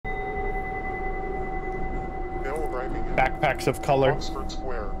Driving in. Backpacks of color. Oxford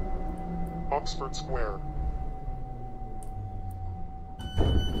Square. Oxford Square.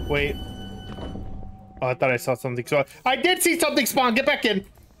 Wait. Oh, I thought I saw something. So I did see something spawn. Get back in.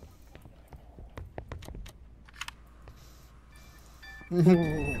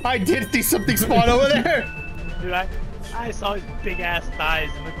 I did see something spawn over there. Dude, I saw his big ass thighs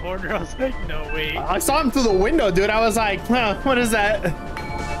in the corner. I was like, no way. I saw him through the window, dude. I was like, huh, what is that?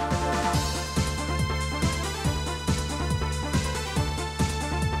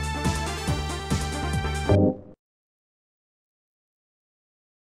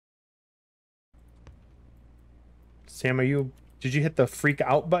 Sam, did you hit the freak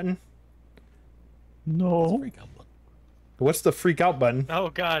out button? No. What's the freak out button? Oh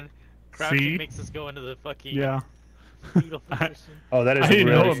god. Crouching See? makes us go into the fucking Yeah. fetal position. Oh, that is I didn't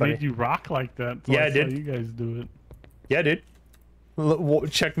really know it funny. made you rock like that. Until Yeah, I it saw did. you guys do Yeah,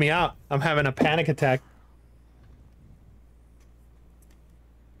 dude. Check me out. I'm having a panic attack.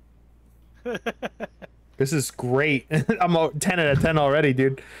 This is great. I'm 10 out of 10 already,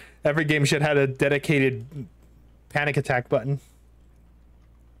 dude. Every game should have a dedicated panic attack button.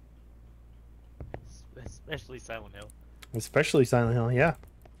 Especially Silent Hill. Especially Silent Hill, yeah.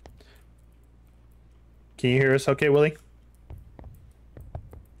 Can you hear us okay, Willy?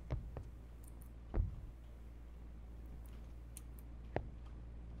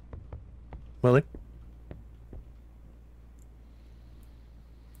 Willy?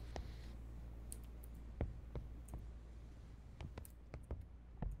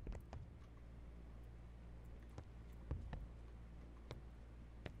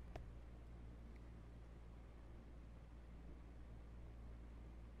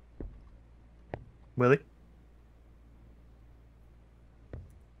 Willy?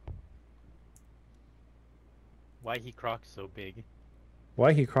 Why he crocs so big?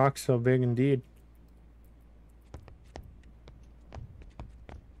 Why he crocs so big indeed.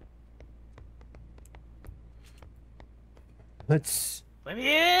 Let's... Let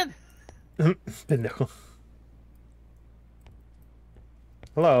me in! Pendejo.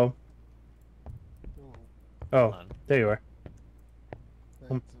 Hello. Oh, there you are.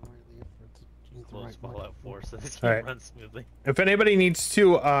 Close Fallout 4 so this All game right. runs smoothly. If anybody needs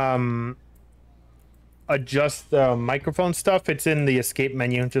to adjust the microphone stuff, it's in the escape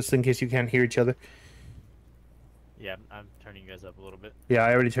menu, just in case you can't hear each other. Yeah, I'm turning you guys up a little bit. Yeah,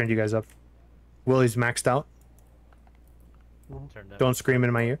 I already turned you guys up. Willy's maxed out. Turned up. Don't scream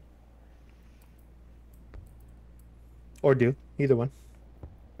in my ear. Or do. Either one.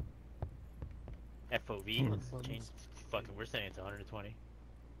 FOV, let's change. Fucking, we're setting it to 120.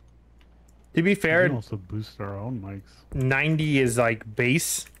 To be it. fair, We can also boost our own mics. 90 is like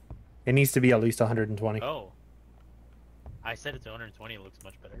base. It needs to be at least 120. Oh. I set it to 120, it looks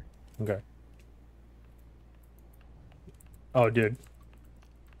much better. Okay. Oh, dude.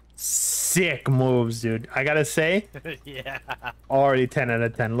 Sick moves, dude. I gotta say, Yeah. already 10 out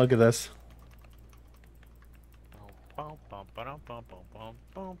of 10. Look at this.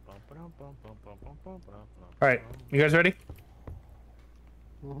 Alright, you guys ready?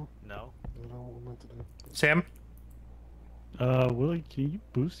 No. Sam? Willie, can you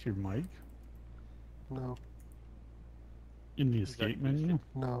boost your mic No, in the He's already escape menu?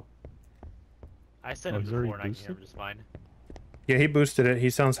 no. I said Oh, it he's before already and I can hear him boosted? just fine. Yeah, he boosted it. He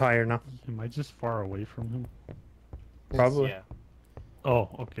sounds higher now. Am I just far away from him? Probably. Yeah. Oh,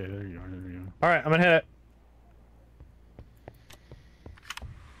 okay, there you are, there you are. Alright, I'm gonna hit it.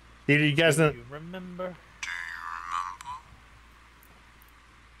 Did you guys... Do you remember?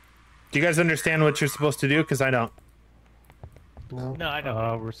 Do you guys understand what you're supposed to do? Because I don't. No. No, I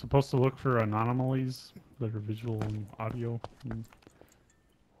know. We're supposed to look for anomalies that are visual and audio.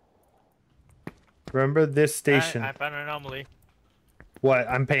 Remember this station. I found an anomaly. What?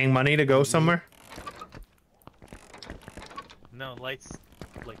 I'm paying money to go somewhere? No, lights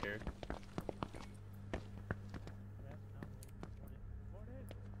flickered.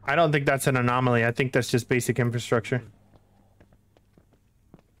 I don't think that's an anomaly. I think that's just basic infrastructure.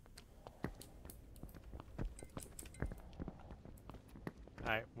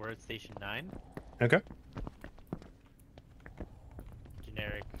 Alright, we're at station 9. Okay.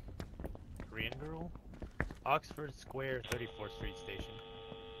 Generic Korean girl. Oxford Square, 34th Street Station.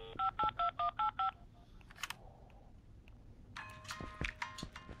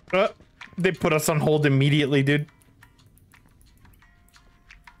 They put us on hold immediately, dude.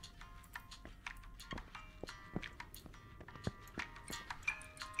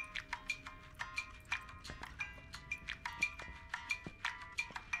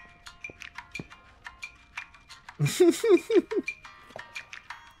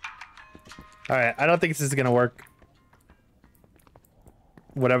 Alright, I don't think this is gonna work.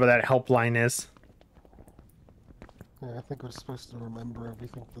 whatever that helpline is. Yeah, I think we're supposed to remember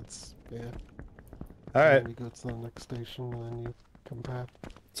everything that's there. All And right, then we go to the next station, and then you come back.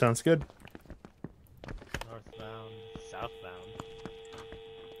 sounds good. Northbound, southbound.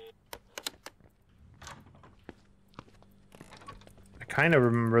 I kind of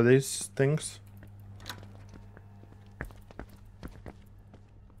remember these things.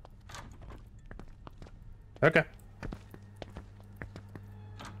 Okay.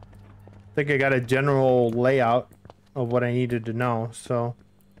 I think I got a general layout of what I needed to know, so.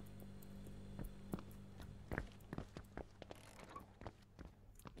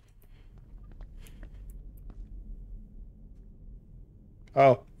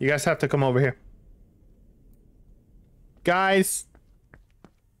 Oh, you guys have to come over here. Guys!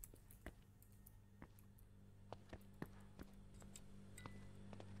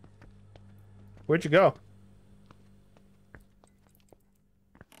 Where'd you go?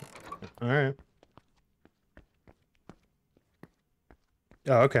 Alright.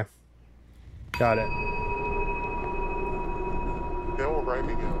 Oh, okay. Got it. Now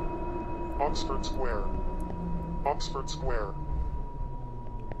arriving at Oxford Square. Oxford Square.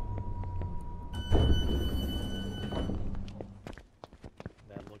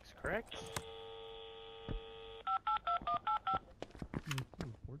 That looks correct.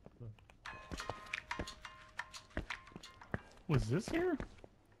 Was this here?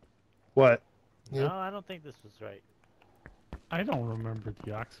 What? Yeah. No, I don't think this was right. I don't remember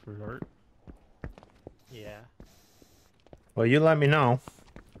the Oxford art. Yeah. Well, you let me know.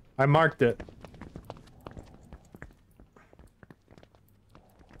 I marked it.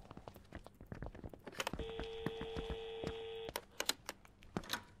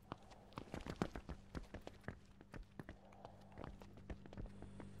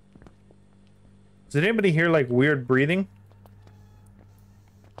 Does anybody hear like weird breathing?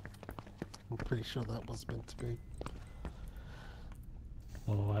 I'm pretty sure that was meant to be.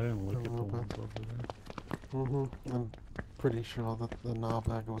 Oh, I didn't look at the Okay. ones over there. I'm pretty sure that the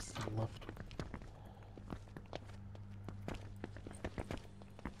Narbag was to the left.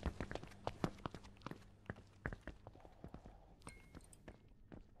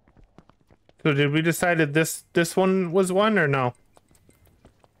 So did we decide that this one was one or no?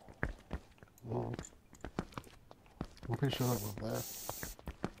 Mm. I'm pretty sure that was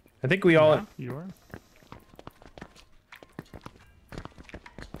there. I think we all. Yeah, you are.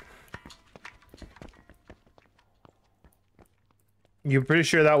 You're pretty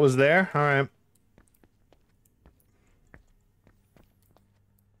sure that was there? All right.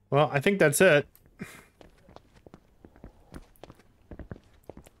 Well, I think that's it.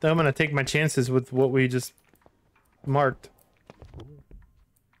 Then I'm gonna take my chances with what we just marked.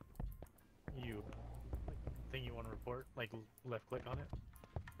 You thing you want to report? Like left click on it?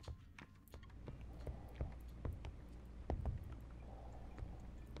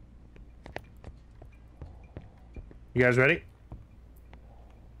 You guys ready?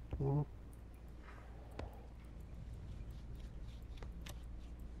 Mm.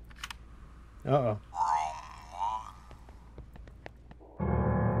 Uh-oh.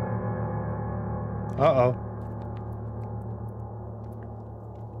 Uh-oh.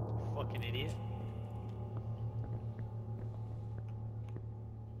 Fucking idiot.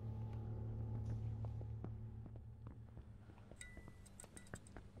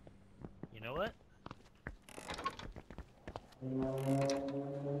 You know what?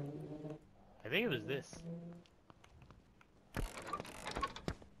 I think it was this.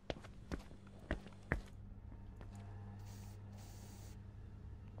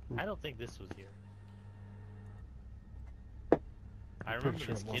 I don't think this was here. I pretty remember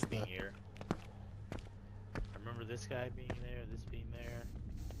sure this it was kid being there. here. I remember this guy being there, this being there.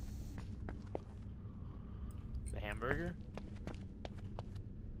 The hamburger?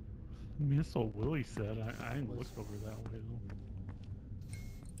 I mean, that's what Willy said. I didn't look over that way though.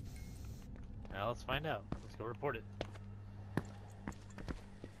 Now let's find out. Let's go report it.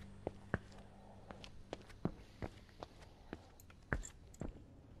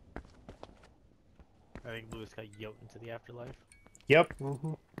 I think Lewis got yoked into the afterlife. Yep.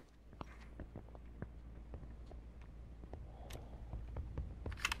 Mm-hmm.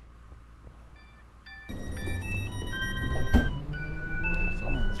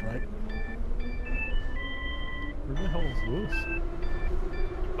 Someone's right. Where the hell is Lewis?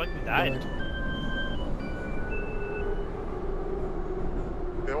 He fucking died.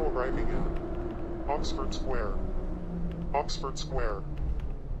 Now arriving at Oxford Square. Oxford Square.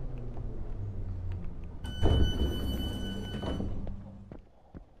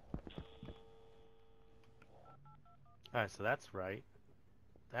 Alright, so that's right.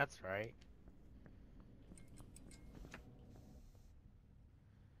 That's right.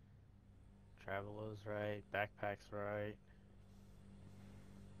 Travelo's right. Backpack's right.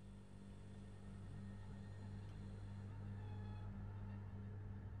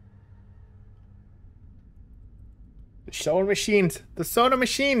 The soda machines. The soda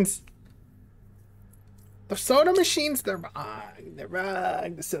machines. The soda machines. They're wrong. They're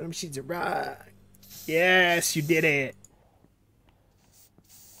wrong. The soda machines are wrong. Yes, you did it.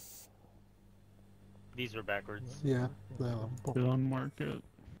 These are backwards. Yeah. Get on market.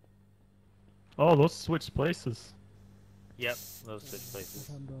 Oh, those switch places. Yep, those switch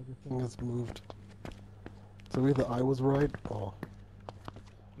places. Everything has moved. So either I was right or...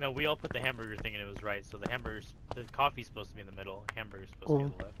 No, we all put the hamburger thing and it was right. So the coffee's supposed to be in the middle. Hamburger's supposed to be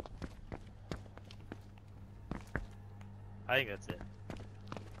on the left. I think that's it.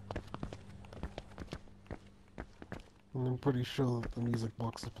 And I'm pretty sure that the music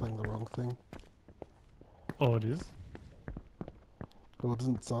box is playing the wrong thing. Oh, it is? Well, it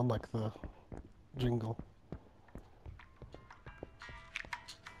doesn't sound like the jingle.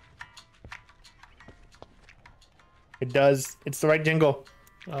 It does. It's the right jingle.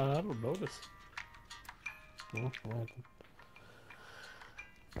 I don't notice. Oh, right.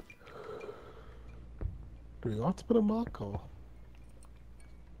 Do we have to put a mark or?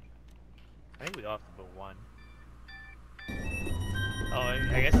 I think we all have to put one. Oh,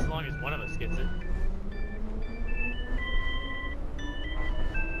 I guess as long as one of us gets it.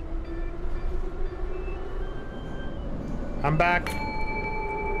 I'm back.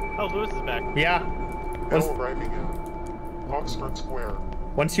 Oh, Lewis is back. Yeah. Bill arriving in Oxford Square.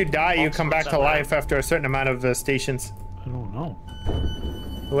 Once you die, you come back to life after a certain amount of stations. I don't know.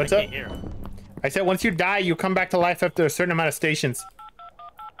 What's I up? can't hear him. I said once you die, you come back to life after a certain amount of stations.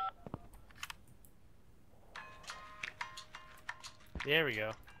 There we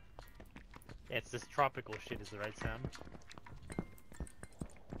go. Yeah, it's this tropical shit is the right sound.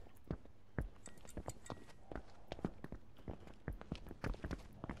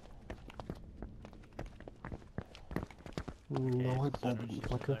 No light bulb Center didn't should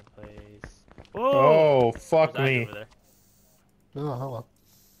flicker. be my place. Whoa! Oh, fuck There's eyes me. over there. Oh, hello.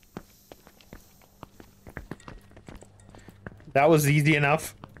 That was easy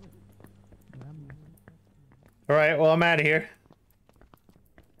enough. Alright, well, I'm out of here.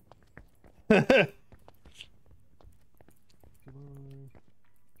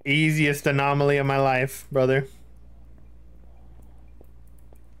 Easiest anomaly of my life, brother.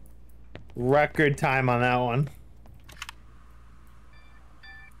 Record time on that one.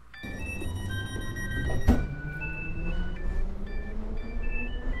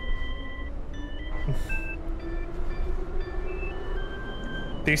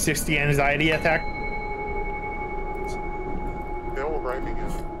 .360 anxiety attack. Bill arriving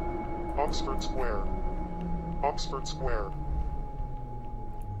in Oxford Square. Oxford Square.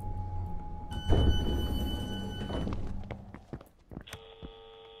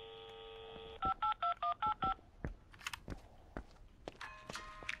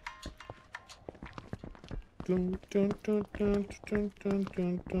 Dun, dun, dun, dun, dun, dun,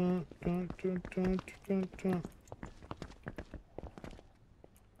 dun, dun, dun, dun, dun, dun, dun.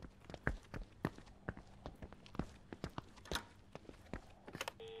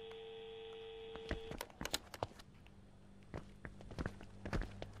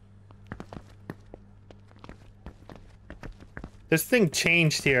 This thing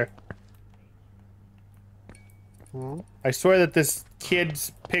changed here. I swear that this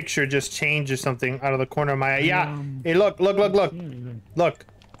kid's picture just changed or something out of the corner of my eye. Yeah. Hey, look. Look.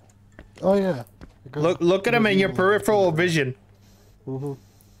 Oh yeah. Look at him in your peripheral vision. Mm-hmm.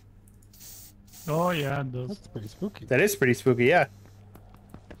 Oh yeah, it does. That's pretty spooky. That is pretty spooky, yeah.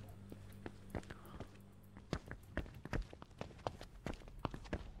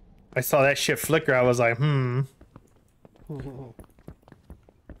 I saw that shit flicker. I was like,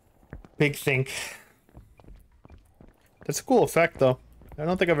 Big think. That's a cool effect, though. I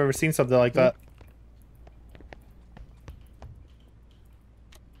don't think I've ever seen something like that.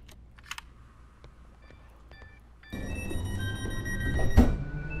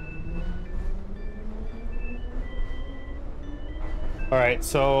 Alright,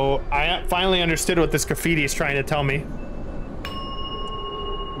 so I finally understood what this graffiti is trying to tell me.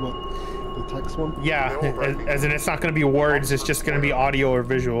 What? The text one? Yeah, as in it's not going to be words, it's just going to be audio or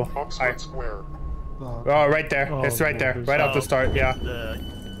visual. Oxford Square. Oh, right there. Oh, It's right there. there's- Right off the start, yeah.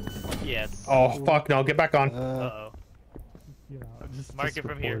 Yeah, it's... Oh, fuck no. Get back on. Uh-oh. Yeah, Mark it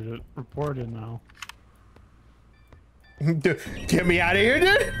from here. Report it now. Dude, get me out of here,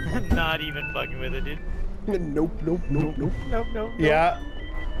 dude. Not even fucking with it, dude. Nope. Nope. Yeah.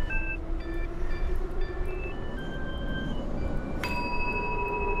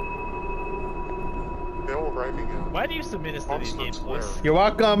 arriving in Why do you submit us to these Oxford games, Square. Lewis? You're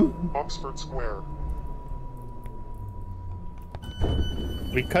welcome. Oxford Square.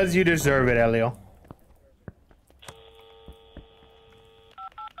 Because you deserve it, Elio.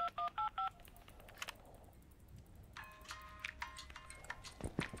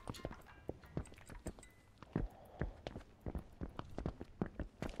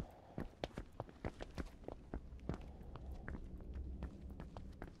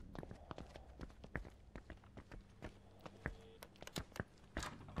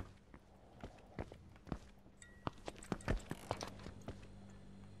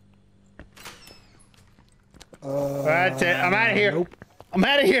 That's it. I'm out of here. Nope. I'm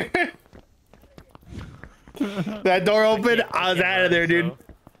out of here. That door opened. I was out of there, dude.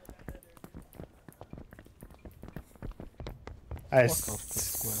 As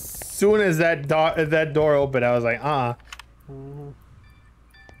soon as that door opened, I was like,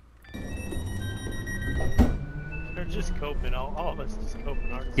 They're just coping. All of us just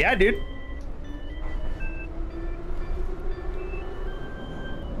coping. Aren't we? yeah, dude.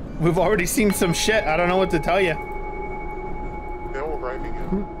 We've already seen some shit. I don't know what to tell you. Mail arriving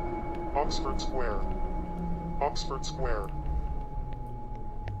in Oxford Square. Oxford Square.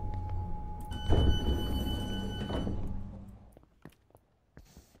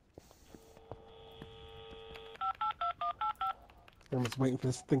 I'm just waiting for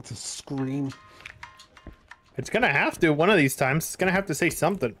this thing to scream. It's gonna have to one of these times. It's gonna have to say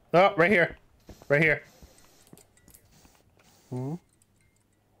something. Oh, right here. Right here. Hmm?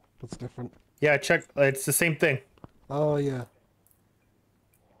 What's different? Yeah, check. It's the same thing. Oh, yeah.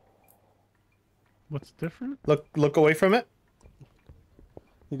 What's different? Look away from it.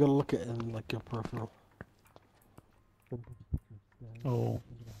 You gotta look at it in, like, your peripheral. Oh,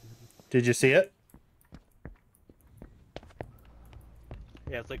 Did you see it?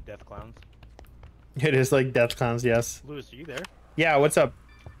 Yeah, it's like Death Clowns. It is like Death Clowns, yes. Lewis, are you there? Yeah, what's up?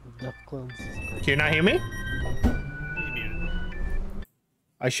 Death clones is great. Can you not hear me? He's muted.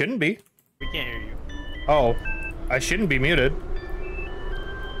 I shouldn't be. We can't hear you. Oh, I shouldn't be muted.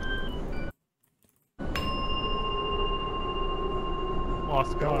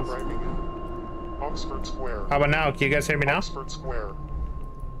 lost Mail cause. arriving in Oxford Square. How about now? Can you guys hear me now? Oxford Square.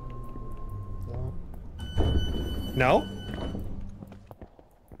 No?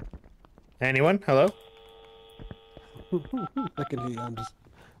 Anyone? Hello? I can hear you. I'm just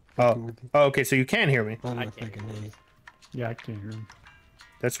Oh. fucking with you. Oh, okay, so you can hear me. I don't know I if they can't can hear hear you. Yeah, I can't hear him.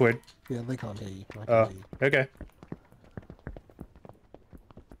 That's weird. Yeah, they can't hear you. I can Oh, hear you. okay.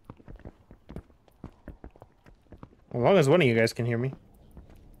 As long as one of you guys can hear me.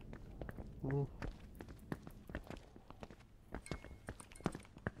 Mm.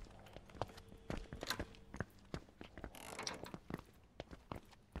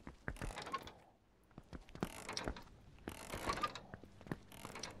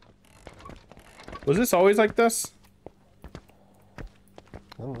 Was this always like this?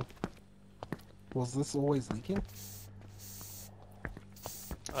 I don't know. Was this always leaking?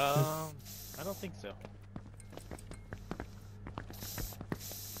 I don't think so.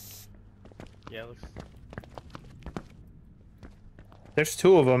 Yeah, it looks. There's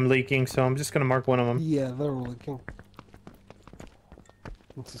two of them leaking, so I'm just gonna mark one of them. Yeah, they're all leaking.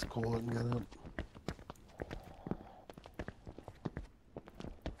 Let's just call it and get out.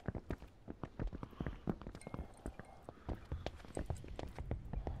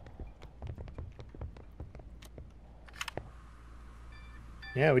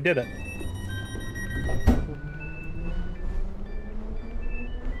 Yeah, we did it.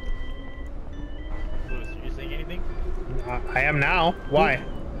 Lewis, are you saying anything? I am now. Why?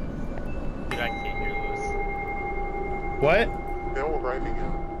 Dude, I can't hear Lewis. What? Mail arriving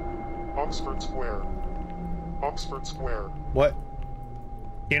in Oxford Square. Oxford Square. What?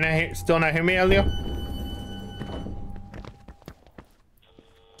 You still not hear me, Elio?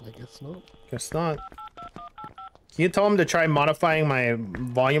 I guess not. Guess not. Can you tell him to try modifying my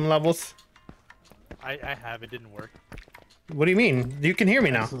volume levels? I have. It didn't work. What do you mean? You can hear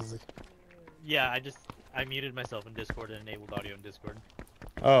me now. This is Yeah, I muted myself in Discord and enabled audio in Discord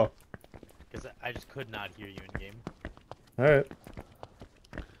Oh, because I just could not hear you in game. alright.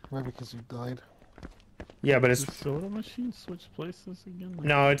 maybe because you died. Yeah, but Does it's... the soda machine switch places again? Like,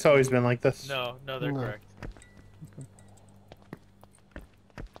 No, it's always been like this. No, they're No. correct.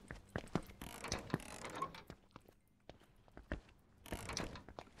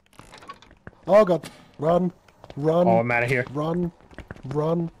 Oh god! Run! Run! Oh, I'm out of here. Run!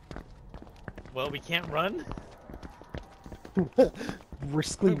 Run! Well, we can't run.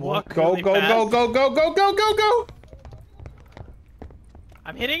 Briskly walk. Walk Go, really go, go, fast. go, go, go, go, go, go!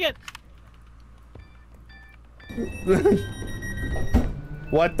 I'm hitting it.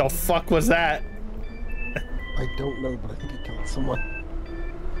 What the fuck was that? I don't know, but I think it killed someone.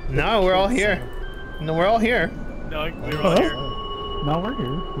 No, we're all here. No, we're all here. No, we're all here. Oh, No, we're here.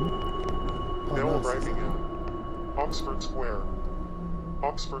 oh, Now no, arriving in Oxford Square.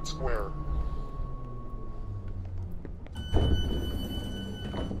 Oxford Square.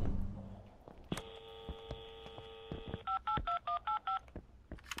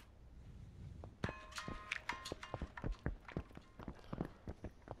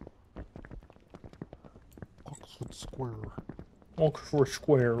 Oxford Square. Oxford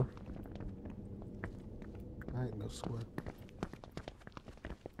Square. I ain't no square.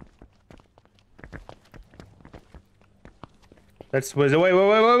 That's wait,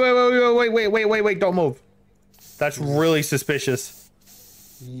 wait, don't move. That's really suspicious.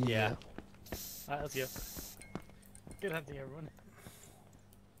 Yeah. Alright, let's go. Good hunting, everyone.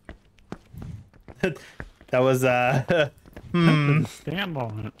 That was Stand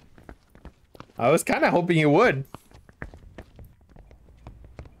on it. I was kind of hoping you would.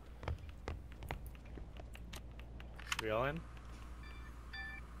 We all in?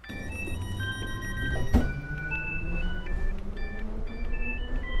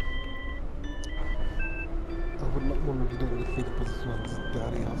 I would not want to be doing the fetal positions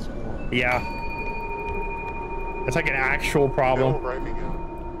daddy house war. Yeah. That's like an actual Now problem. arriving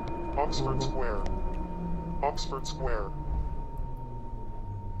in Oxford Square. Oxford Square.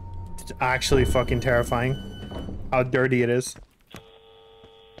 It's actually fucking terrifying. How dirty it is.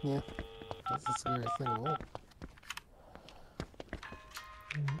 Yeah. That's the scariest thing of all.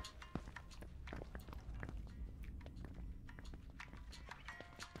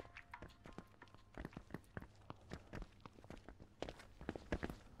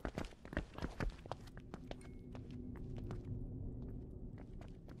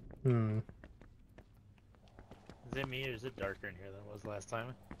 Hmm. Is it me or is it darker in here than it was last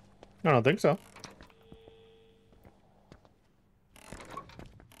time? I don't think so.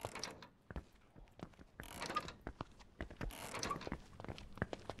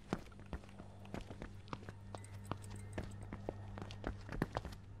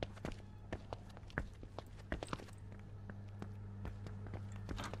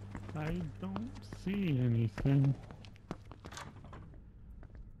 I don't see anything.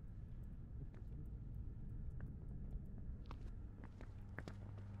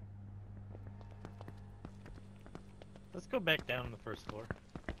 Let's go back down on the first floor.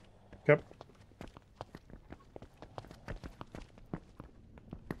 Yep.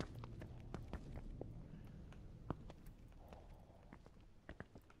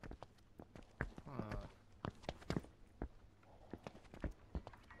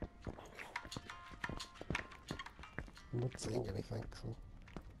 I'm not seeing anything, so.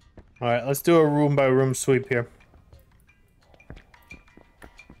 Alright, let's do a room by room sweep here.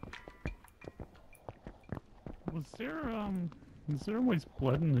 Was there always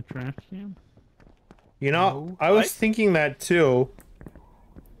blood in the trash can? You know, No. I was What? thinking that too.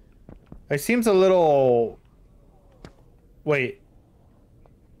 It seems a little... Wait,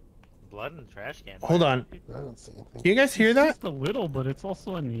 Blood in the trash can. hold on. I don't see anything. Do you guys hear that? Just a little, but it's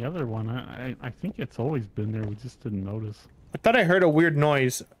also in the other one. I think it's always been there. We just didn't notice. I thought I heard a weird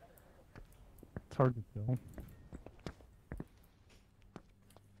noise. It's hard to tell.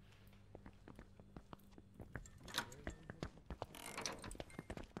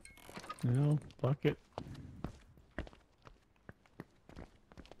 No, bucket.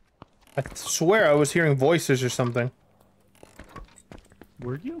 I swear I was hearing voices or something.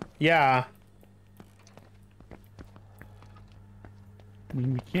 Were you? Yeah. I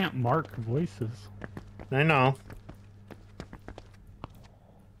mean, we can't mark voices. I know.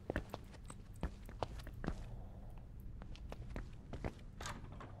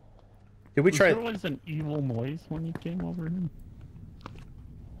 Did we Was try? there always an evil noise when you came over here?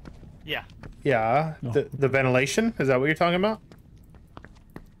 Yeah. Yeah. No. The ventilation? Is that what you're talking about?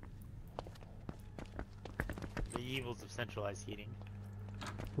 The evils of centralized heating.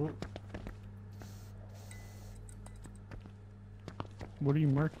 What are you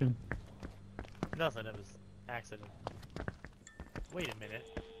marking? Nothing, it was accident. Wait a minute.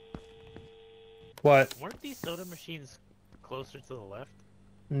 What? Weren't these soda machines closer to the left?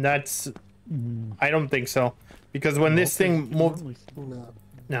 That's. Mm, I don't think so. Because when this thing moved. No.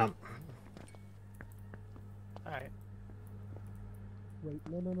 No. Alright. Wait,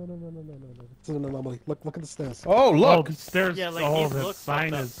 no. It's an anomaly. Look at the stairs. Oh, Oh, look! the stairs. Yeah, like, oh, these that look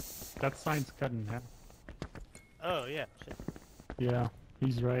sign fucked up. is. That sign's cut in half. Oh, yeah. Shit. Yeah,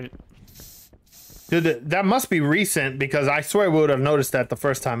 he's right. Dude, that must be recent because I swear we would have noticed that the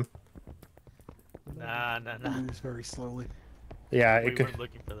first time. Nah, nah, It nah. moves very slowly. Yeah, We it could. weren't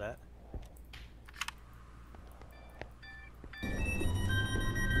looking for that.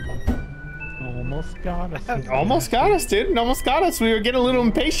 Almost got us. Almost got us, dude. Almost got us. We were getting a little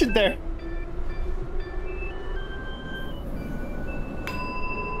impatient there.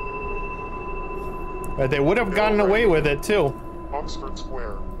 But they would have gotten away with it too. Oxford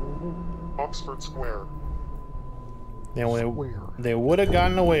Square. Oxford Square. Square. They would have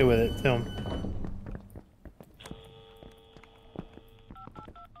gotten away with it too.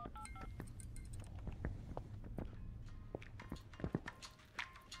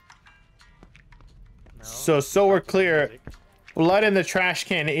 No. So we're Stop the clear. music. Blood in the trash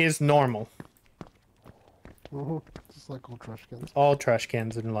can is normal. Just like all trash cans. All trash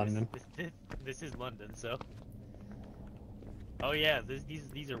cans in London. This is London, so. Oh yeah,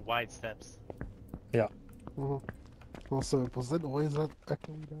 these are wide steps. Yeah. Also, was it always that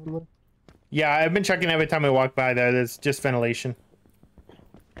echoey down there? Yeah, I've been checking every time we walk by there. There's just ventilation.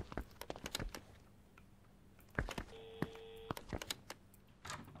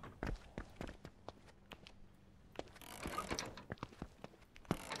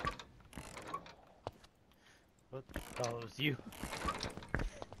 What follows you?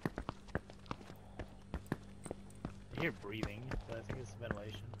 I hear breathing, but I think it's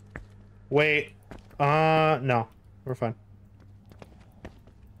ventilation. Wait. No. We're fine.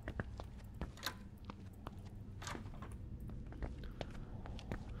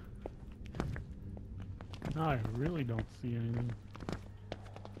 No, I really don't see anything.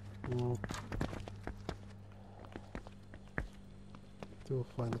 Do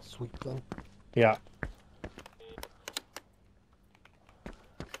a final sweep then. Yeah.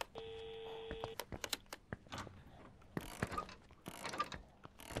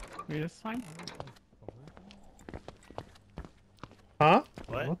 Wait, this sign? Huh?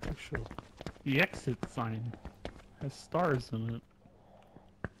 What? I'm not too sure. The exit sign has stars in it.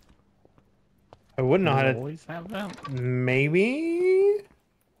 I wouldn't know Do how they to. always have that? Maybe.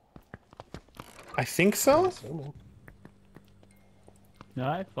 I think so. Assuming.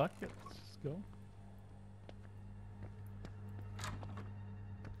 Yeah, fuck it. Let's just go.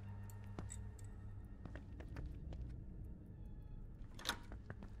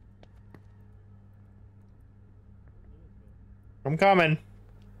 I'm coming.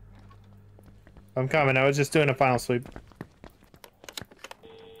 I'm coming. I was just doing a final sweep.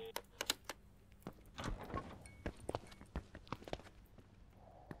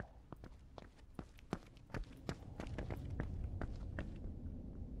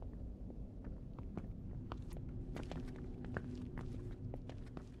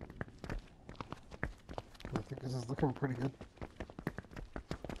 I think this is looking pretty good.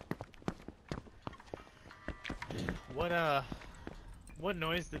 What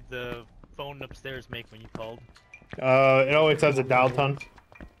noise did the phone upstairs make when you called? It always has a dial tone.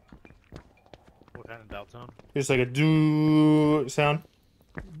 What kind of dial tone? Just like a doo sound.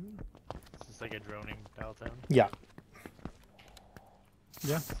 It's just like a droning dial tone. Yeah.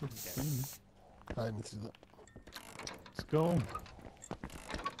 Yeah, it's the same. I didn't see that. Let's go.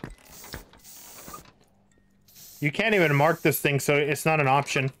 You can't even mark this thing, so it's not an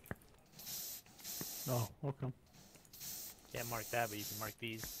option. Oh, okay. Can't mark that, but you can mark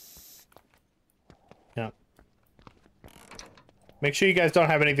these. Yeah. Make sure you guys don't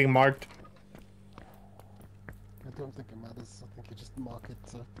have anything marked. I don't think it matters. I think you just mark it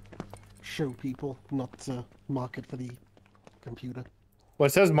to show people, not to mark it for the computer. Well,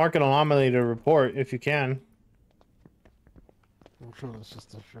 it says mark an anomaly to report if you can. I'm sure it's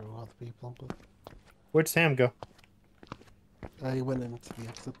just to show other people, but Where'd Sam go? I went into the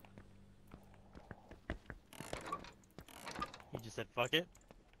exit. He just said fuck it.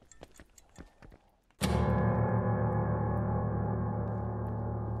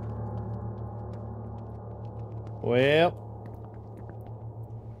 Well,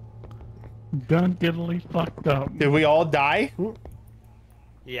 Done diddly fucked up. did we all die?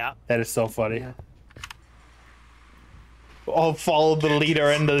 Yeah. That is so funny. Yeah. All followed the leader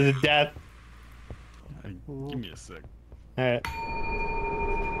into the death. Give me a sec. Alright. So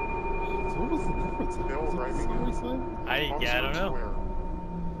what was the difference? Bill Was it the writing scary it. sign? I don't know. Square.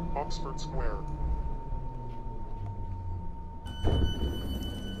 Oxford Square.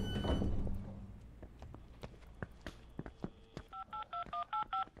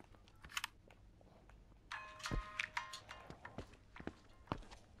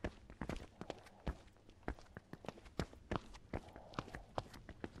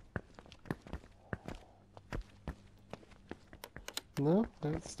 No,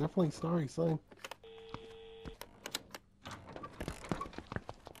 that's definitely sorry sign.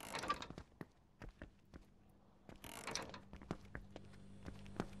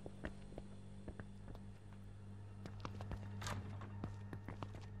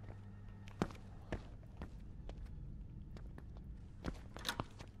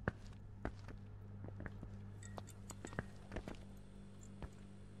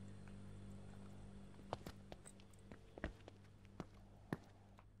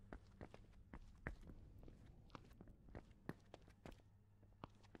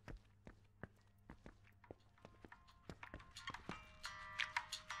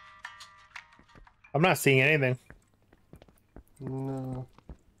 I'm not seeing anything. No.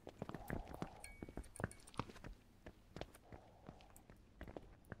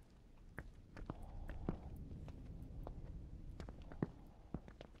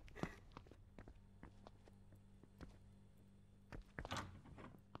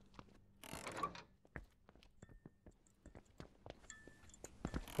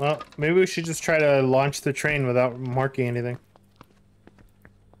 Well, maybe we should just try to launch the train without marking anything.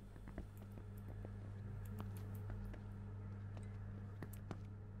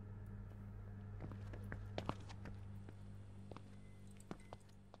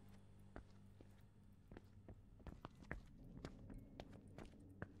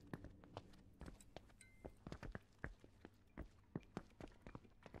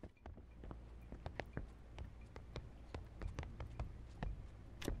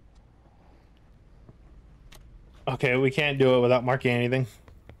 Okay, we can't do it without marking anything.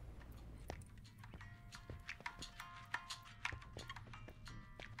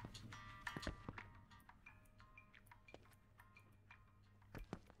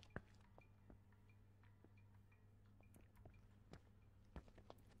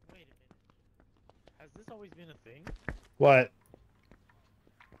 Wait a minute. Has this always been a thing? What?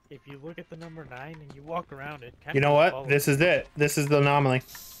 If you look at the number 9 and you walk around it, kind You know what? This is it. This is the anomaly.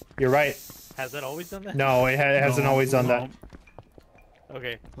 You're right. Has that always done that? No, it hasn't No, always done no. that.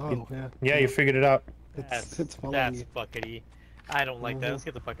 Okay. Oh, yeah. Yeah, you figured it out. It's following That's you. fuckity. I don't like that. Let's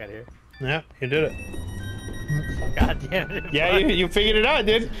get the fuck out of here. Yeah, you did it. God damn it. Yeah, fuck. you figured it out,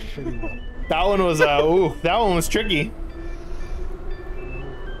 dude. Shitty one. That one was ooh, that one was tricky.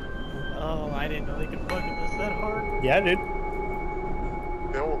 Oh, I didn't know they could fucking this that hard. Yeah, dude.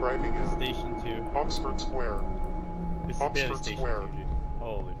 Now arriving in Station 2. Oxford Square. This is Oxford Station Square. 2, dude.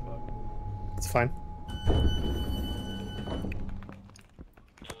 Holy fuck. It's fine.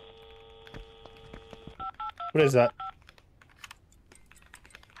 What is that?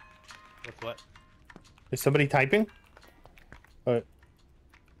 What's what? Is somebody typing? Okay.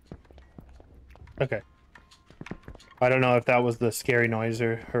 I don't know if that was the scary noise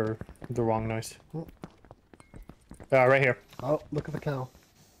or the wrong noise. Right here. Oh, look at the cow.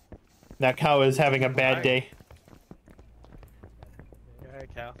 That cow is having a bad Alright. day.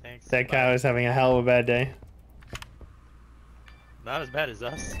 Alright, cow, thanks. That Bye. cow is having a hell of a bad day. Not as bad as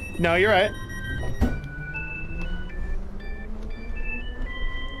us. No, you're right.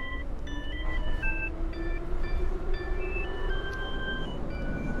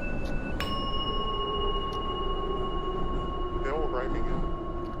 Now arriving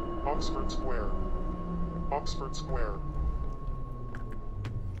in Oxford Square. Oxford Square.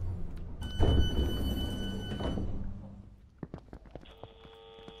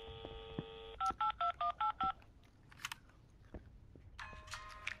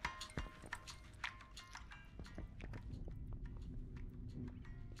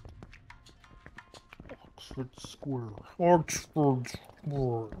 Oxford Square. Oxford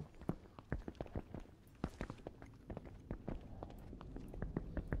Square.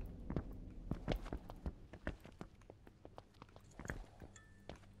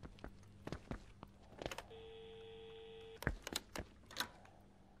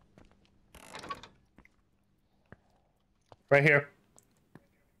 Right here.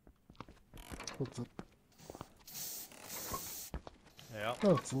 What's it? Yeah.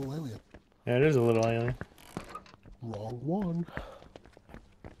 Oh, it's a little alien. Yeah, it is a little alien. Wrong one.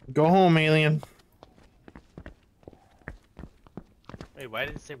 Go home, alien. Wait, why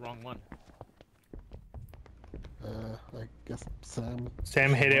did it say wrong one? I guess Sam.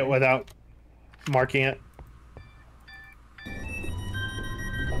 Sam hit it without marking it. Just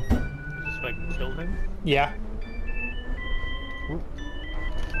so I can kill him? Yeah.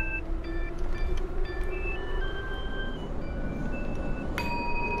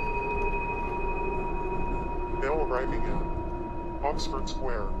 Now arriving in Oxford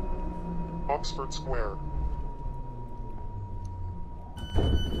Square. Oxford Square.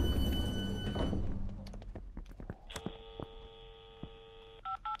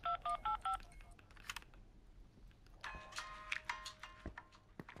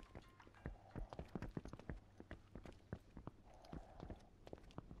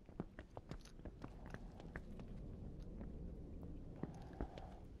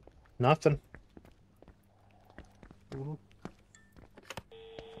 Nothing. Mhm.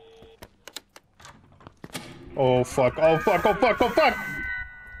 Oh fuck, oh fuck, oh fuck, oh fuck!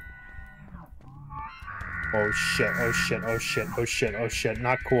 Oh shit, oh shit, oh shit, oh shit, oh shit.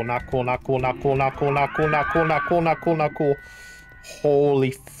 Not cool, not cool, not cool, not cool, not cool, not cool, not cool, not cool, not cool, not cool.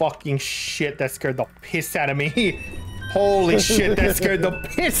 Holy fucking shit, that scared the piss out of me. Holy shit, that scared the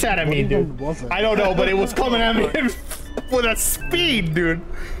piss out of me, What dude. even was it? I don't know, but it was coming at me with a speed, dude.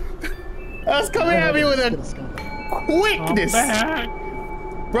 That was coming at me with a quickness.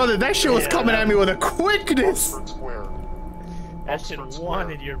 Brother, that shit was coming at me with a quickness. Oxford Square. That shit Oxford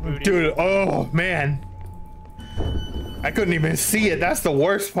wanted Square. your booty. Dude, oh man. I couldn't even see it. That's the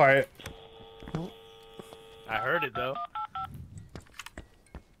worst part. I heard it though.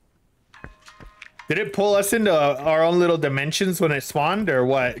 Did it pull us into our own little dimensions when it spawned or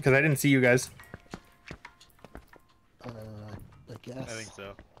what? Because I didn't see you guys. I guess. I think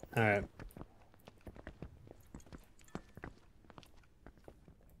so. Alright.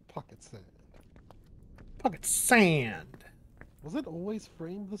 Pocket sand. Pocket sand. Was it always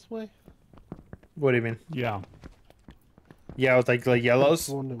framed this way? What do you mean? Yeah. Yeah, with like yellows?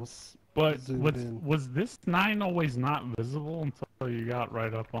 One that was But zoomed in. was this 9 always not visible until you got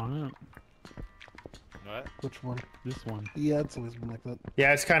right up on it? What? Which one? This one. Yeah, it's always been like that.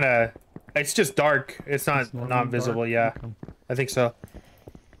 Yeah, it's kind of... It's just dark. It's not It's not not even visible, dark? yeah. Okay. I think so.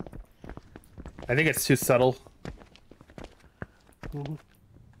 I think it's too subtle. Mhm.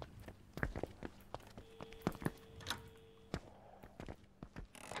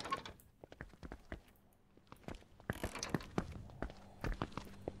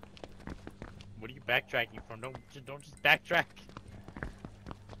 What are you backtracking from? Don't just backtrack.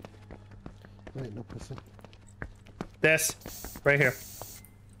 Wait, no person. This. Right here.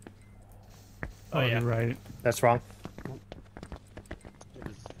 Oh, yeah. You're right. That's wrong. It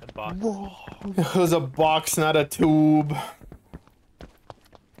was a box. Whoa. It was a box, not a tube.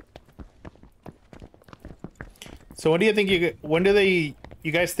 So when do you think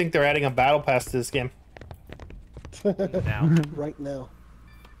you guys think they're adding a battle pass to this game? Now. Right now.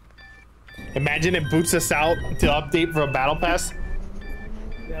 Imagine it boots us out to update for a battle pass.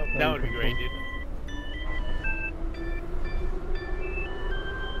 That would be great, dude.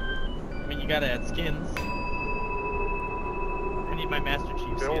 I mean, you gotta add skins. I need my Master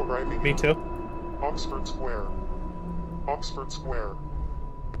Chief Bill skin. arriving Me in too. Oxford Square. Oxford Square.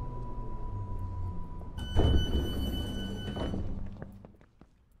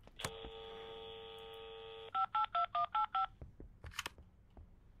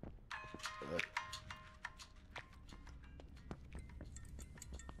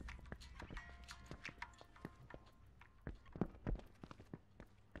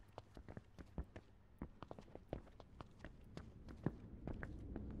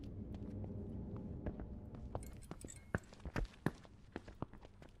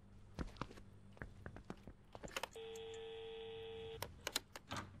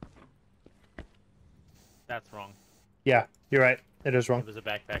 That's wrong. Yeah, you're right. It is wrong. It was a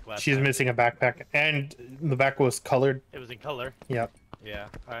backpack last She's time. missing a backpack, and the back was colored. It was in color. Yep, Yeah.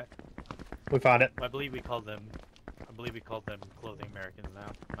 All right. we found it. I believe we called them clothing Americans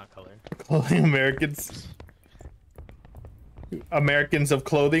now, not color. Clothing Americans. Americans of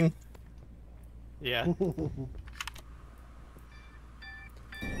clothing. Yeah.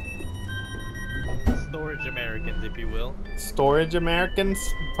 Storage Americans, if you will. Storage Americans.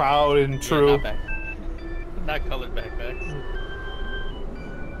 Proud and Yeah, true. not colored backpacks.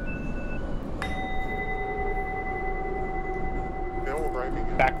 Bill arriving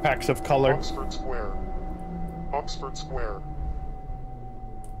in Backpacks of color. Oxford Square. Oxford Square.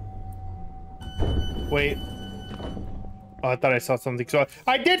 Wait. Oh, I thought I saw something. So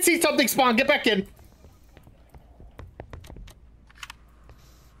I did see something spawn. Get back in.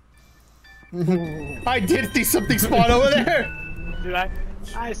 I did see something spawn over there. Dude,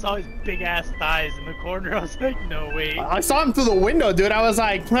 I saw his big ass thighs in the corner. I was like, no wait. I saw him through the window, dude. I was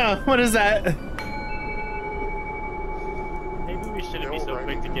like, huh, what is that? Maybe we shouldn't be so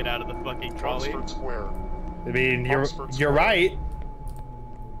quick to get out of the fucking trolley. Oxford Square. I mean, you're Oxford you're Square. right.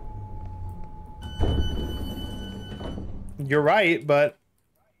 You're right, but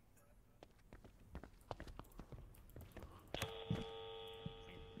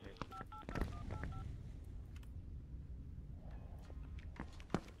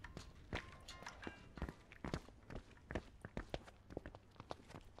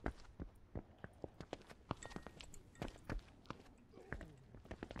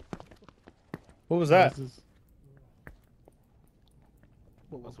what was that?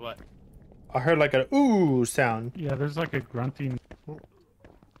 What was Was what? I heard like an ooh sound. Yeah, there's like a grunting.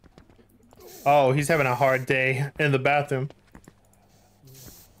 Oh, he's having a hard day in the bathroom.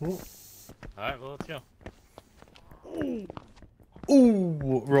 Alright, well, let's go.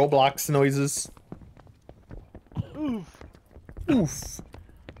 Ooh, Roblox noises. Oof. Oof.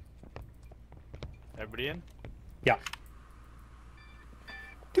 Everybody in? Yeah.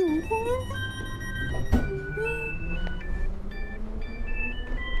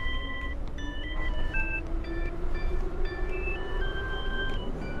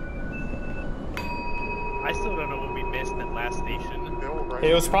 last station. Bill arriving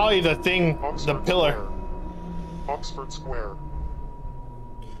It was in probably the thing, the Oxford pillar. Square. Oxford Square.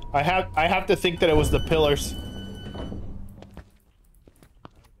 I have to think that it was the pillars.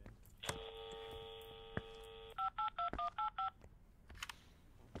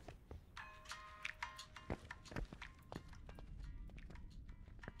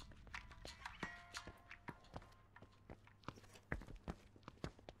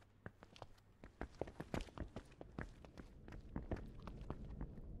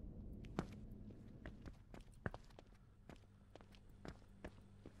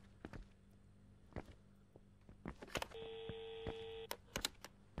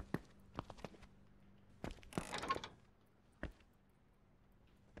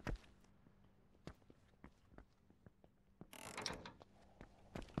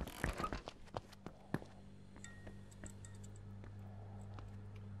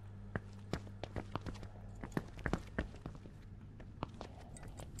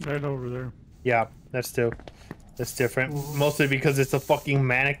 Right over there. Yeah, that's different. Mostly because it's a fucking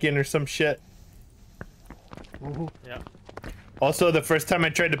mannequin or some shit. Yeah. Also, the first time I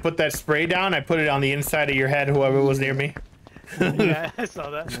tried to put that spray down, I put it on the inside of your head, whoever was near me. Yeah, I saw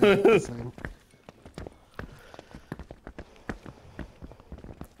that. Same.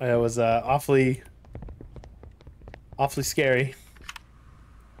 It was awfully scary.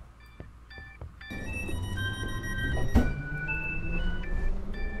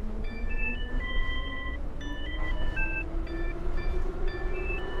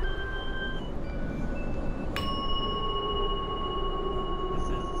 This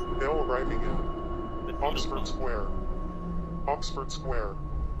is Bill arriving in the fetal Oxford pump. Square. Oxford Square.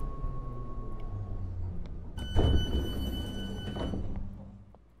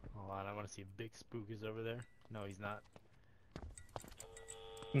 Hold on, I want to see if Big Spook is over there. No, he's not.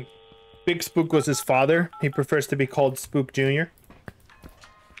 Big Spook was his father. He prefers to be called Spook Jr.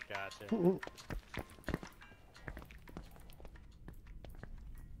 Gotcha.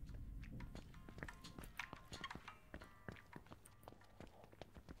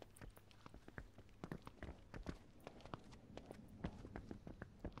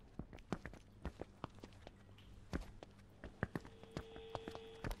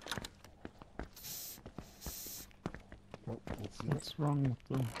 Oh, let's see. What's wrong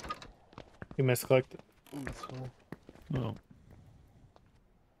with the? You misclicked. This one. Oh,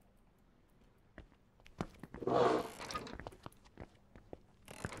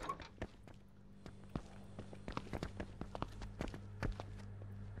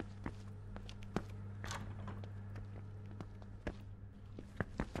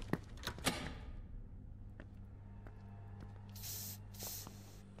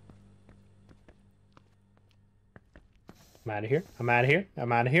 I'm out of here. I'm out of here.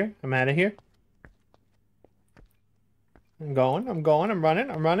 I'm out of here. I'm out of here. I'm going. I'm going. I'm running.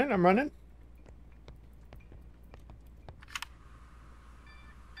 I'm running. I'm running.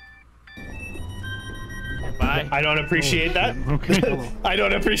 Bye. I don't appreciate that. okay. I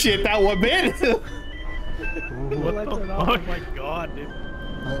don't appreciate that one bit. What the fuck? Oh my god, dude.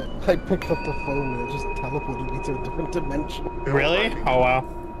 I picked up the phone and it just teleported me to a different dimension. Bill Really? arriving in Oh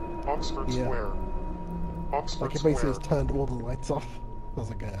wow. Oxford Yeah. Square. Oxford Like it basically Square. just turned all the lights off. I was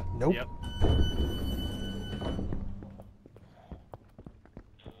like, nope. Yep.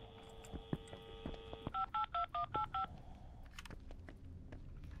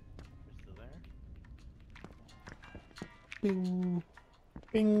 You're still there? Bing.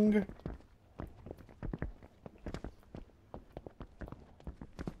 Bing.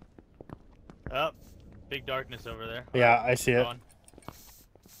 Up. Big darkness over there. Yeah, I see it. Gone.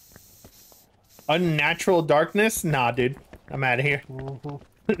 Unnatural darkness? Nah, dude. I'm out of here.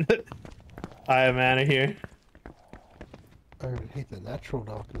 I am out of here. I hate the natural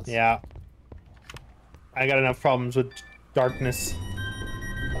darkness. Yeah. I got enough problems with darkness.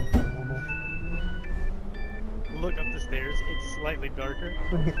 Look up the stairs. It's slightly darker.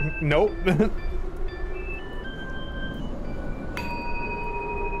 Nope.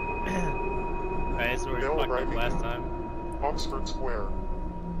 Alright, so we're Bill fucked up arriving last in time. Oxford Square.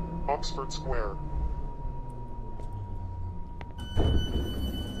 Oxford Square.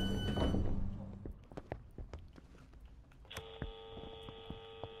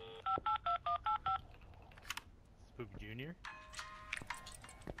 Spook Jr.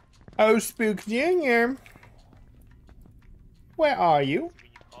 Oh, Spook Jr. Where are you?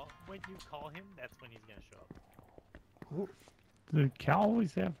 When you call him, that's when he's gonna show up. Did cow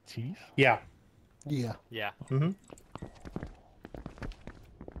always have teeth? Yeah. Yeah. Yeah. Mm-hmm.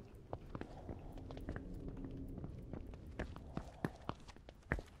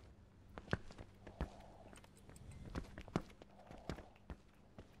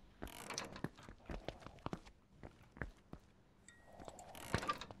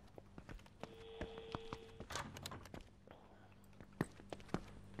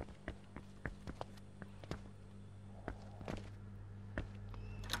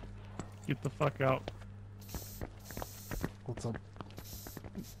 Get the fuck out. What's up?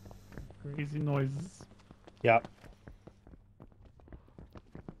 Crazy noises. Yep.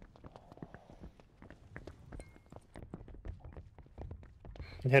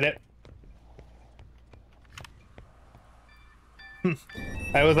 Hit it.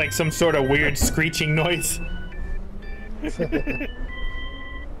 That was like some sort of weird screeching noise.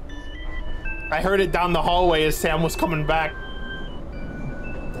 I heard it down the hallway as Sam was coming back.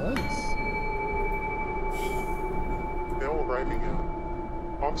 Nice. Mail arriving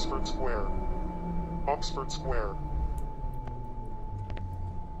in Oxford Square. Oxford Square.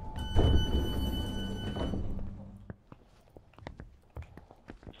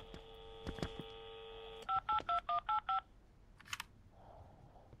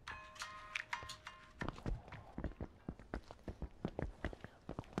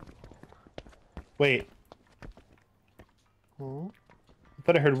 Wait, Hmm? I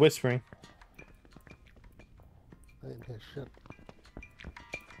thought I heard whispering. I didn't hear shit.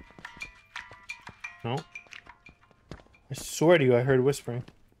 No? I swear to you, I heard whispering.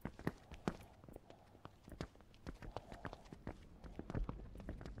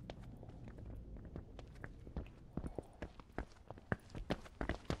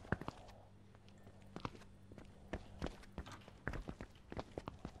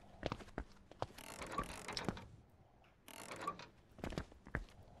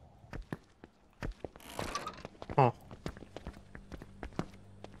 Huh.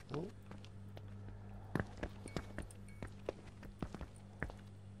 Oh.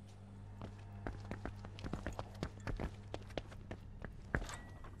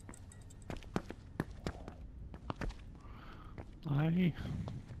 I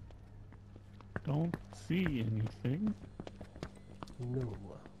don't see anything. No.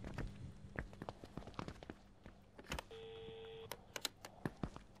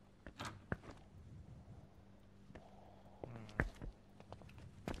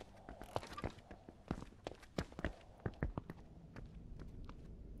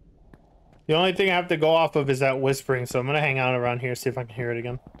 The only thing I have to go off of is that whispering, so I'm gonna hang out around here, see if I can hear it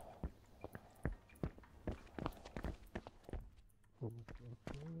again.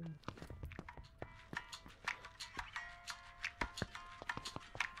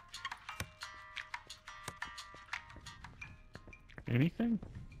 Anything?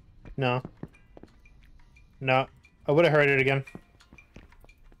 No. No. I would have heard it again.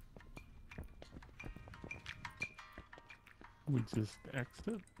 We just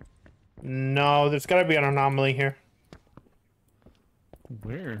exit? No, there's gotta be an anomaly here.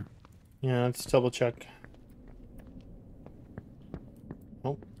 Where? Yeah, let's double check.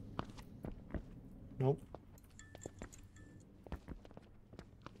 Nope. Nope.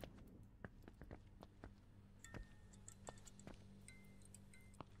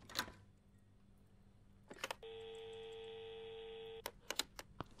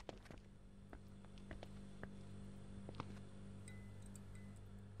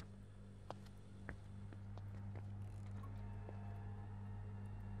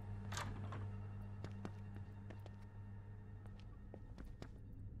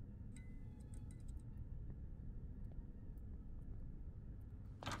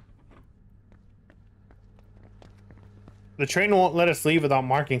 The train won't let us leave without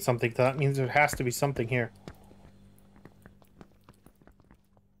marking something, so that means there has to be something here.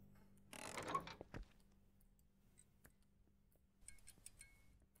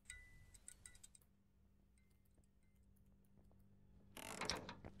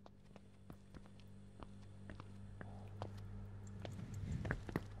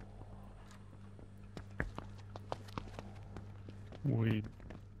 Wait.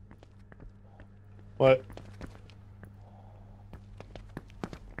 What?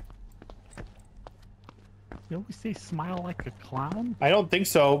 You always say smile like a clown? I don't think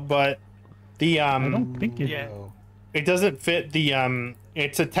so, but the I don't think it. Yeah. No. it doesn't fit the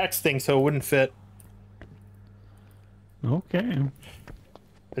it's a text thing, so it wouldn't fit. Okay.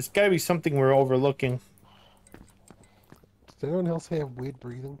 There's gotta be something we're overlooking. Does anyone else have weird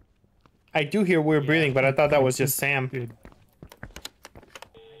breathing? I do hear weird Yeah. breathing, but I thought that was just Sam. Did.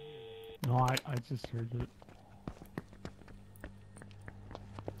 No, I just heard it.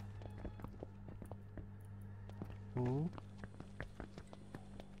 Hmm?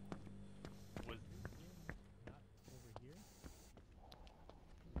 Was this game not over here?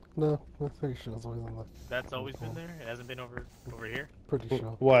 No, I'm pretty sure it's always on the... That's always been there? It hasn't been over here? Pretty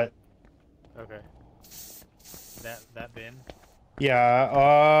sure. What? Okay. That bin? Yeah,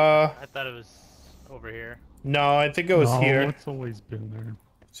 I thought it was over here. no, I think it was No, here. it's always been there.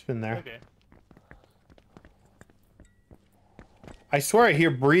 It's been there. Okay. I swear I hear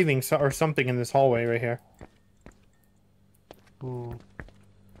breathing or something in this hallway right here. Hmm.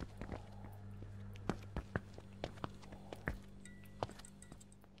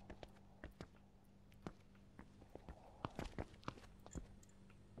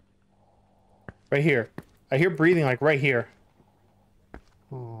 Right here. I hear breathing like right here.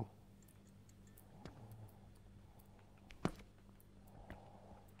 Hmm.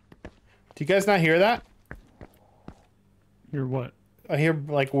 Do you guys not hear that? Hear what? I hear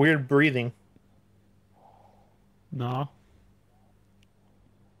like weird breathing. No.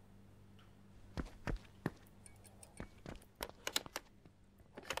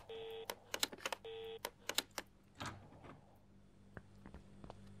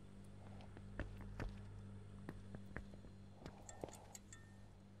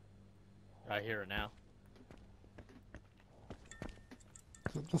 I hear it now.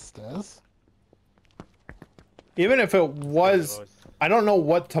 Is it the stairs? Even if it was, Voice. I don't know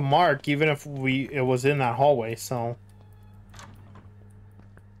what to mark. Even if it was in that hallway, so.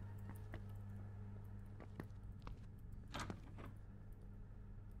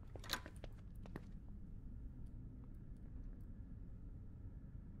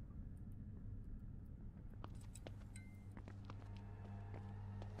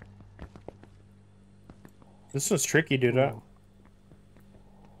 This was tricky, dude. Hmm.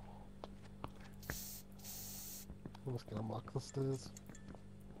 I'm just gonna mark the stairs.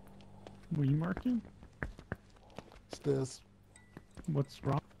 Were you marking? Stairs. What's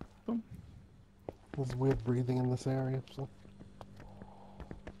wrong with them? There's weird breathing in this area, so.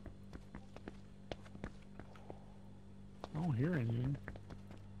 I don't hear anything.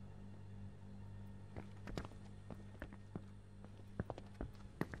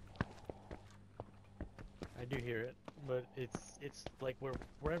 I do hear it, but it's like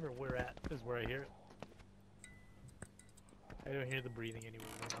wherever we're at is where I hear it. I don't hear the breathing anywhere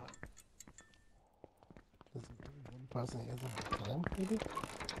we're not. There's one person here at a time, maybe?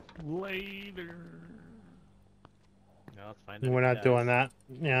 Later. No, it's fine. We're not doing that.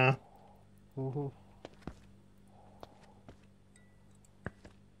 Yeah. Mm-hmm.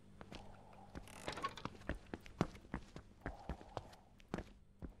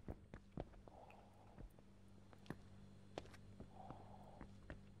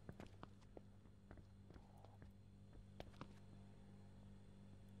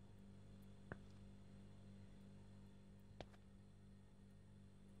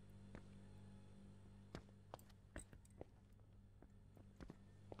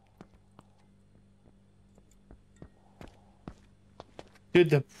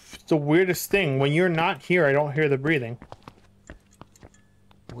 Dude, the weirdest thing, when you're not here, I don't hear the breathing.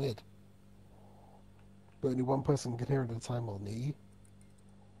 Weird. But only one person can hear it at a time or me.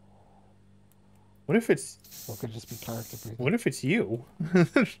 What if it's Or it could just be character breathing. what if it's you?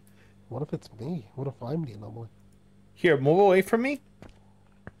 What if it's me? What if I'm the anomaly? Here, move away from me.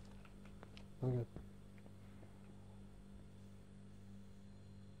 Okay.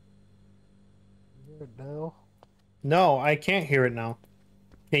 You hear it now? No, I can't hear it now.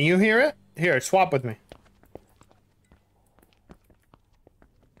 Can you hear it? Here, swap with me.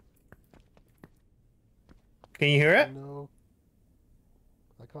 Can you hear it? No.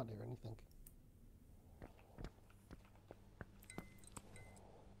 I can't hear anything.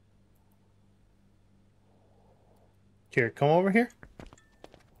 Here, come over here.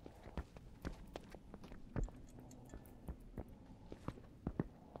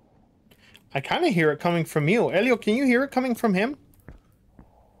 I kind of hear it coming from you. Elio, can you hear it coming from him?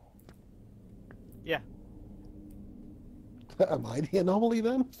 Yeah. Am I the anomaly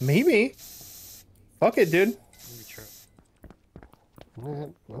then? Maybe. Fuck it, dude. Maybe true. Alright,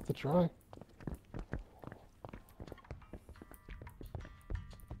 we'll have to try.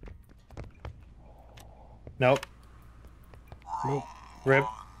 Nope. Nope. Rip.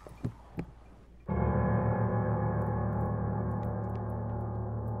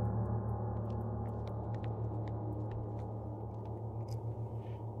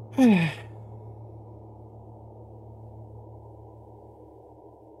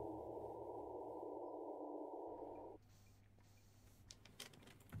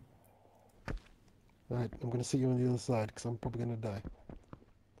 Alright, I'm gonna see you on the other side, because I'm probably gonna die.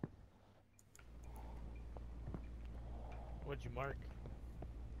 What'd you mark?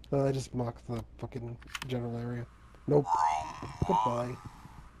 I just marked the fucking general area. Nope. Goodbye.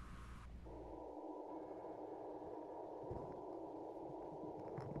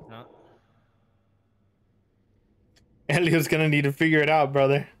 No. Elio's gonna need to figure it out,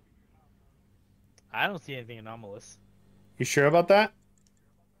 brother. I don't see anything anomalous. You sure about that?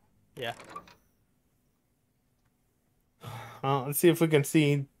 Yeah. Let's see if we can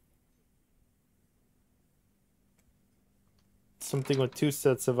see something with 2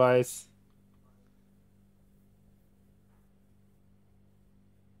 sets of eyes.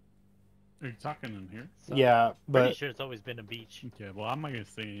 Are you talking in here? So, Yeah, pretty but sure it's always been a beach. Okay, well, I'm not gonna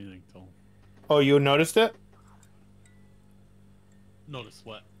say anything till oh, you noticed it? notice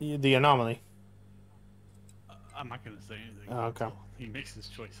what. The anomaly. I'm not gonna say anything. Oh, okay. Until he makes his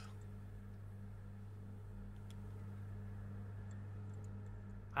choice.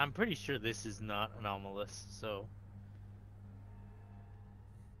 I'm pretty sure this is not anomalous, so...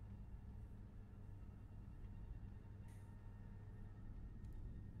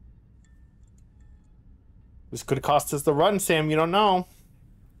 This could cost us the run, Sam. You don't know.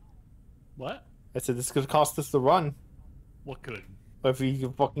 What? I said this could cost us the run. What could? If he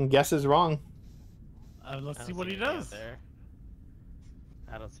fucking guesses wrong. Let's I see don't what he anything out does. there.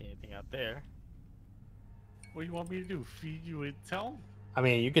 I don't see anything out there. What do you want me to do? Feed you and tell? I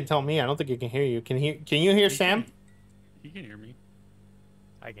mean, you can tell me. I don't think he can hear you. Can you hear Sam? He can hear me.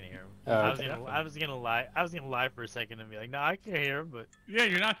 I can hear him. Oh, okay. I was gonna lie. I was gonna lie for a second and be like, no, I can't hear him, but Yeah,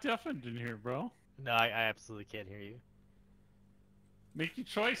 you're not deafened in here, bro. no, I absolutely can't hear you. Make your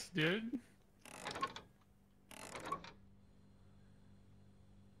choice, dude.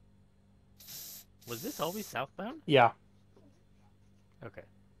 Was this always southbound? Yeah. Okay.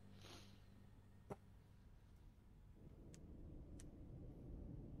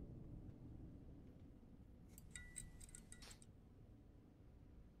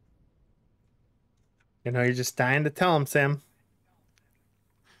 You know, you're just dying to tell him, Sam.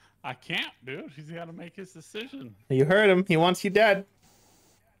 I can't, dude. He's got to make his decision. You heard him. He wants you dead.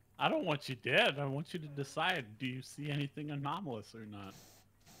 I don't want you dead. I want you to decide. Do you see anything anomalous or not?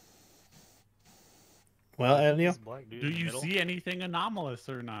 Well, Elio. This black dude Do in the you middle? see anything anomalous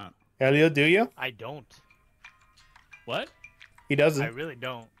or not? Elio, do you? I don't. What? He doesn't. I really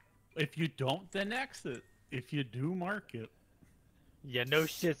don't. If you don't, then exit. If you do, mark it. Yeah, no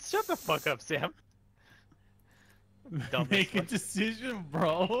shit. Shut the fuck up, Sam. Dumbest Make a one. decision,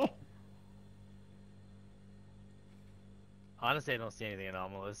 bro. Honestly, I don't see anything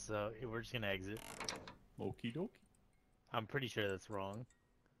anomalous, so we're just gonna exit. Okie dokie. I'm pretty sure that's wrong.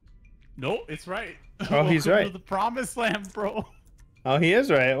 No, it's right. Oh, he's Welcome right. to the promised land, bro. Oh, he is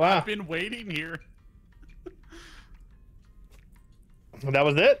right. Wow. I've been waiting here. That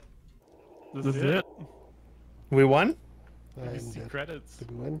was it? This is it. We won? Let me see And credits. did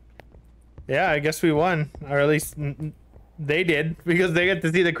we win? Yeah, I guess we won. Or at least they did. Because they get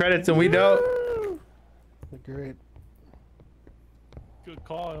to see the credits and we don't. Great. Good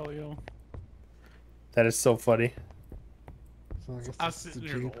call, Elio. That is so funny. So I guess I was this is sitting the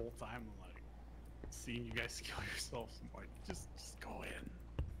here the Jeep. whole time, like, seeing you guys kill yourselves. I'm like, just go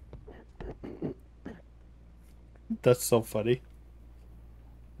in. That's so funny.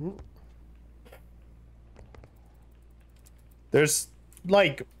 Hmm. There's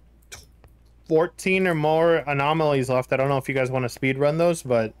like 14 or more anomalies left. I don't know if you guys want to speed run those,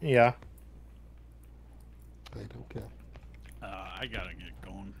 but yeah. I don't care. I gotta get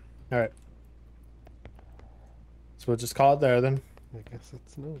going. All right. So we'll just call it there then. I guess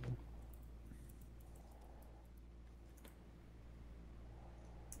it's no then.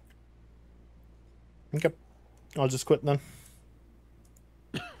 Okay. I'll just quit then.